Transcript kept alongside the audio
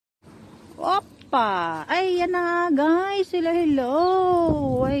Opa! Ayan na guys, sila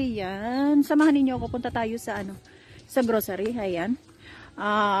hello. Ayan, samahan ninyo ako, punta tayo sa sa grocery. Ayan.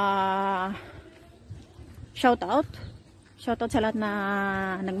 Shout out sa lahat na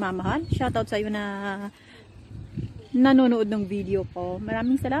nagmamahal. Shout out sa iyo na nanonood ng video ko.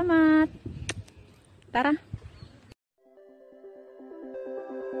 Maraming salamat. Tara.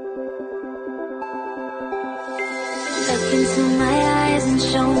 Look into my eyes and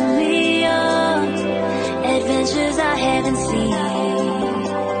show me adventures I haven't seen.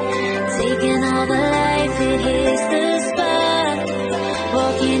 Taking all the life, it hits the spot.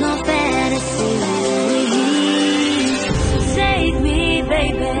 Walking on fantasy. So take me,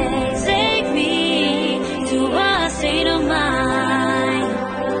 baby, take me to a state of mind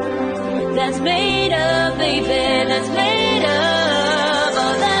that's made up, baby, that's made up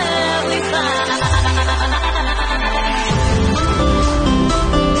all that we find.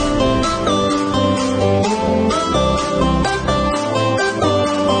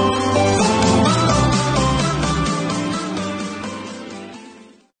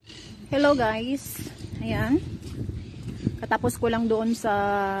 Hello guys, ayan, katapos ko lang doon sa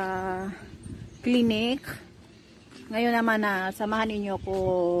clinic. Ngayon naman samahan ninyo ko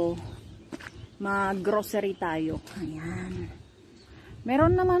mag-grocery tayo. Ayan,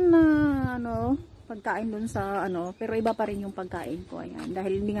 meron naman na pagkain doon sa pero iba pa rin yung pagkain ko. Ayan,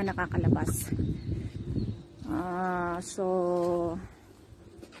 dahil hindi nga nakakalabas. So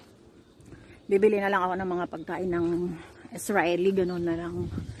bibili na lang ako ng mga pagkain ng Israeli, ganun na lang.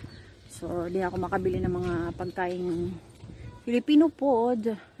 So, di ako makabili ng mga pagkain Filipino food.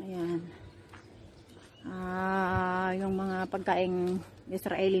 Ayan. Yung mga pagkain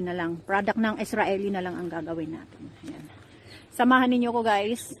Israeli na lang. Product ng Israeli na lang ang gagawin natin. Ayan. Samahan ninyo ko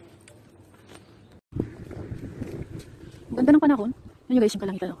guys. Ganda ng panahon. Ano guys yung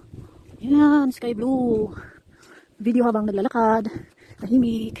kalangitan? Ayan, sky blue. Video habang naglalakad.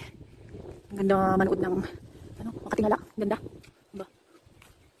 Tahimik. Ang ganda manood ng makatingala. Ganda.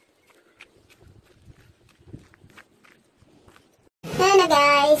 Ayan na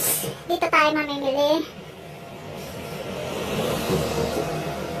guys, dito tayo mamimili.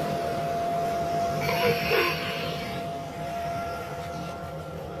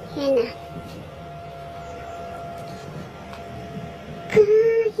 Ayan na.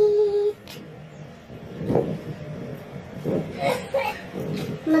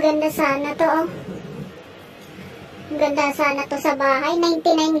 Maganda sana to, oh. Maganda sana to sa bahay.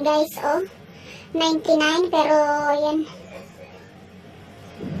 99 guys, oh. 99 pero yan.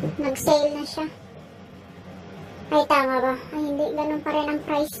 Nag-sale na siya. Ay, tama ba? Ay, hindi. Ganun pa rin ang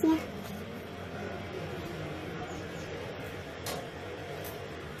price niya.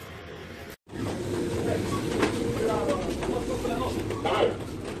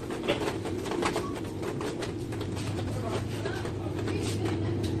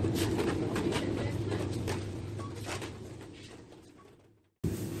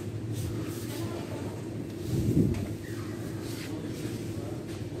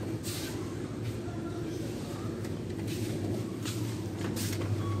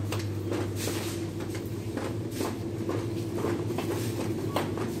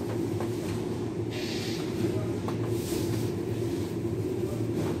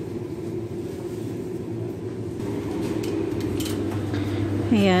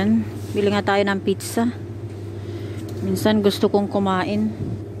 Ayan, bili nga tayo ng pizza. Minsan gusto kong kumain.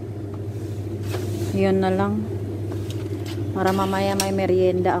 Yun na lang. Para mamaya may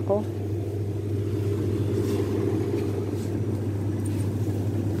merienda ako.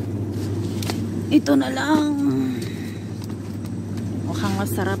 Ito na lang. Mukhang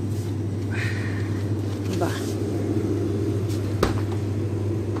masarap. Diba?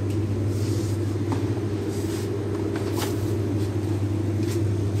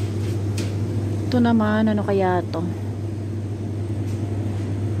 Ito naman, ano kaya to?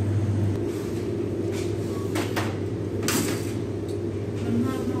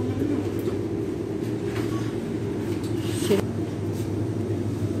 Ito.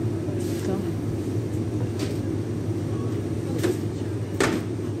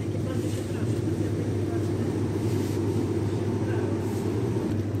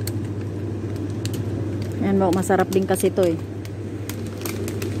 Ayan, masarap din kasi to eh.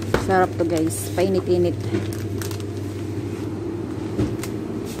 Sarap to guys, painit-init.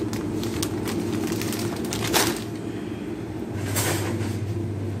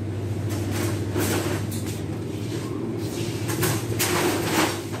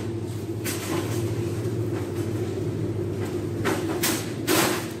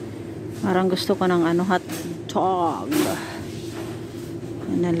 Parang gusto ko ng hot dog.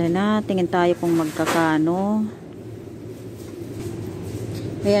 Nalala, tingin tayo kung magkakano.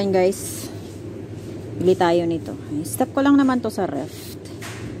 Ayan guys, bili tayo nito. Step ko lang naman to sa ref.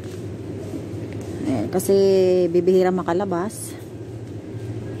 Ayan, kasi bibihira makalabas.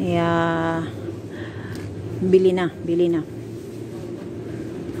 Kaya bili na.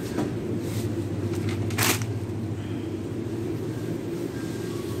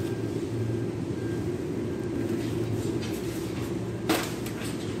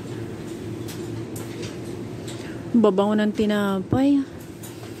 Babango ng tinapay.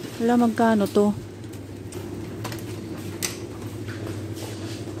 Wala, magkano to?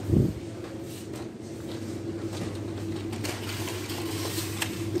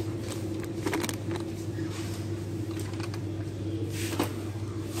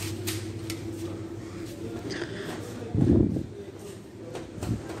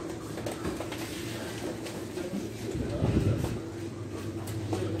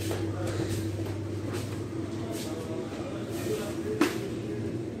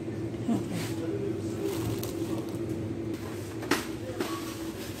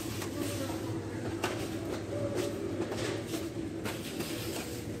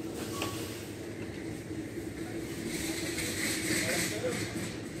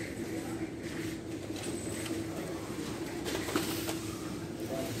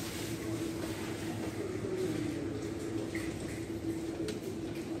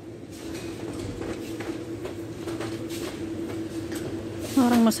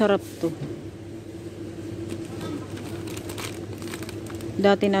 Parang masarap to.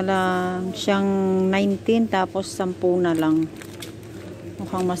 Dati na lang siyang 19 tapos 10 na lang.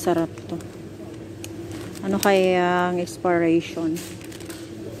 Mukhang masarap to. Ano kaya ang expiration?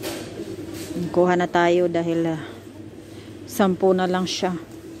 Kuha na tayo dahil 10 na lang siya.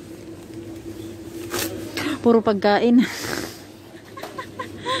 Puro pagkain.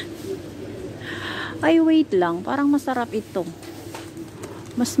 Ay, wait lang. Parang masarap ito.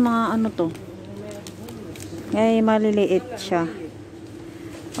 Mas ano to. Ay, maliliit siya.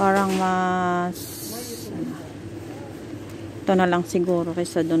 Parang mas ito na lang siguro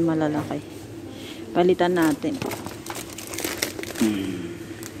kaysa doon malalaki. Palitan natin.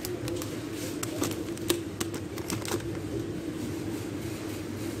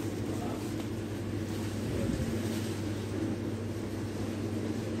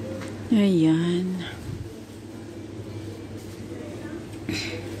 Ayan.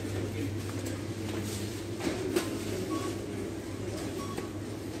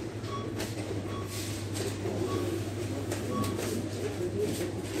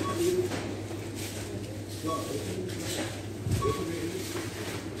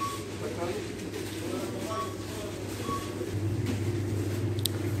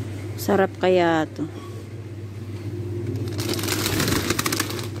 Sarap kaya to.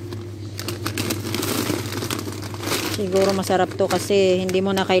 Siguro masarap to kasi hindi mo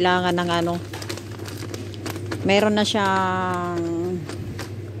na kailangan ng ano. Meron na siyang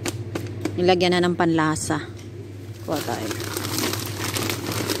nilagyan na ng panlasa. Kuha tayo.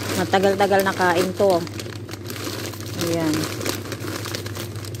 Matagal-tagal na kain to. Ayan.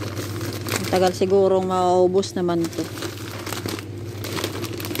 Matagal sigurong maubos naman to.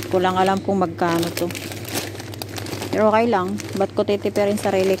 Kulang alam kung magkano to. Pero okay lang. Ba't ko titipirin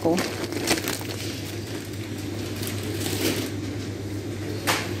sarili ko?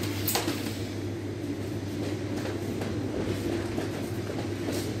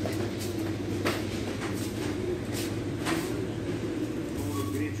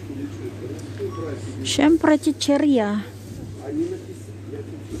 Siyempre, chicherya.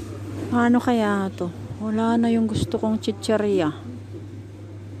 Ano kaya to? Wala na yung gusto kong chicherya.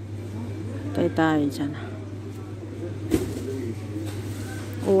 Tayo dyan.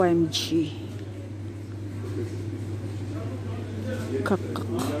 OMG. Kakak.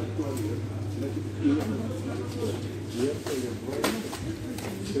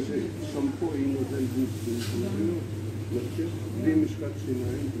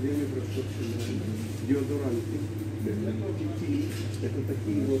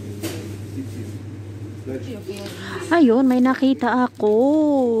 Ayun, may nakita ako.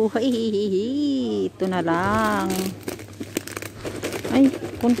 Hihihihi. Ito na lang. Ay,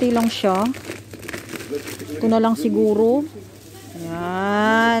 kunti lang siya. Ito na lang siguro.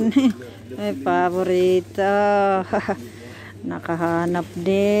 Ayan. Ay, paborito. Nakahanap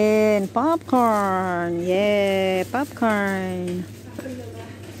din. Popcorn. Yeah, popcorn.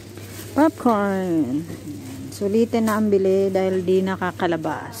 Popcorn. Sulitin na ang bili dahil di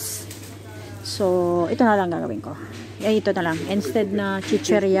nakakalabas. So, ito na lang gagawin ko. Ay, ito na lang. Instead na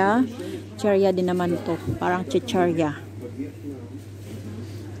chicherya, cherya din naman to. Parang chicherya.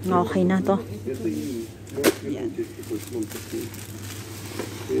 Okay na to. Yan.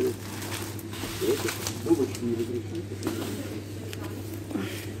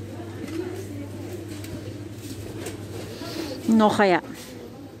 No kaya?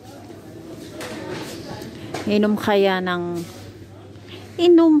 Inom kaya ng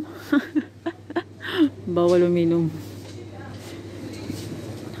inom. Bawal uminom.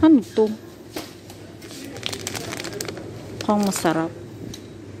 Ano to? Mukhang masarap.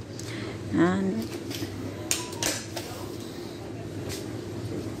 Yan.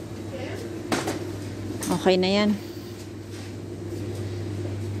 Okay na yan.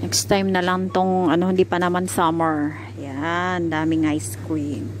 Next time na lang tong ano, hindi pa naman summer. Yan, daming ice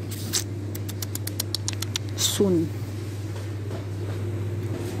cream. Soon.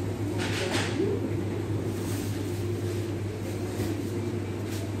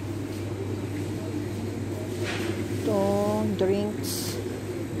 Ito, drinks.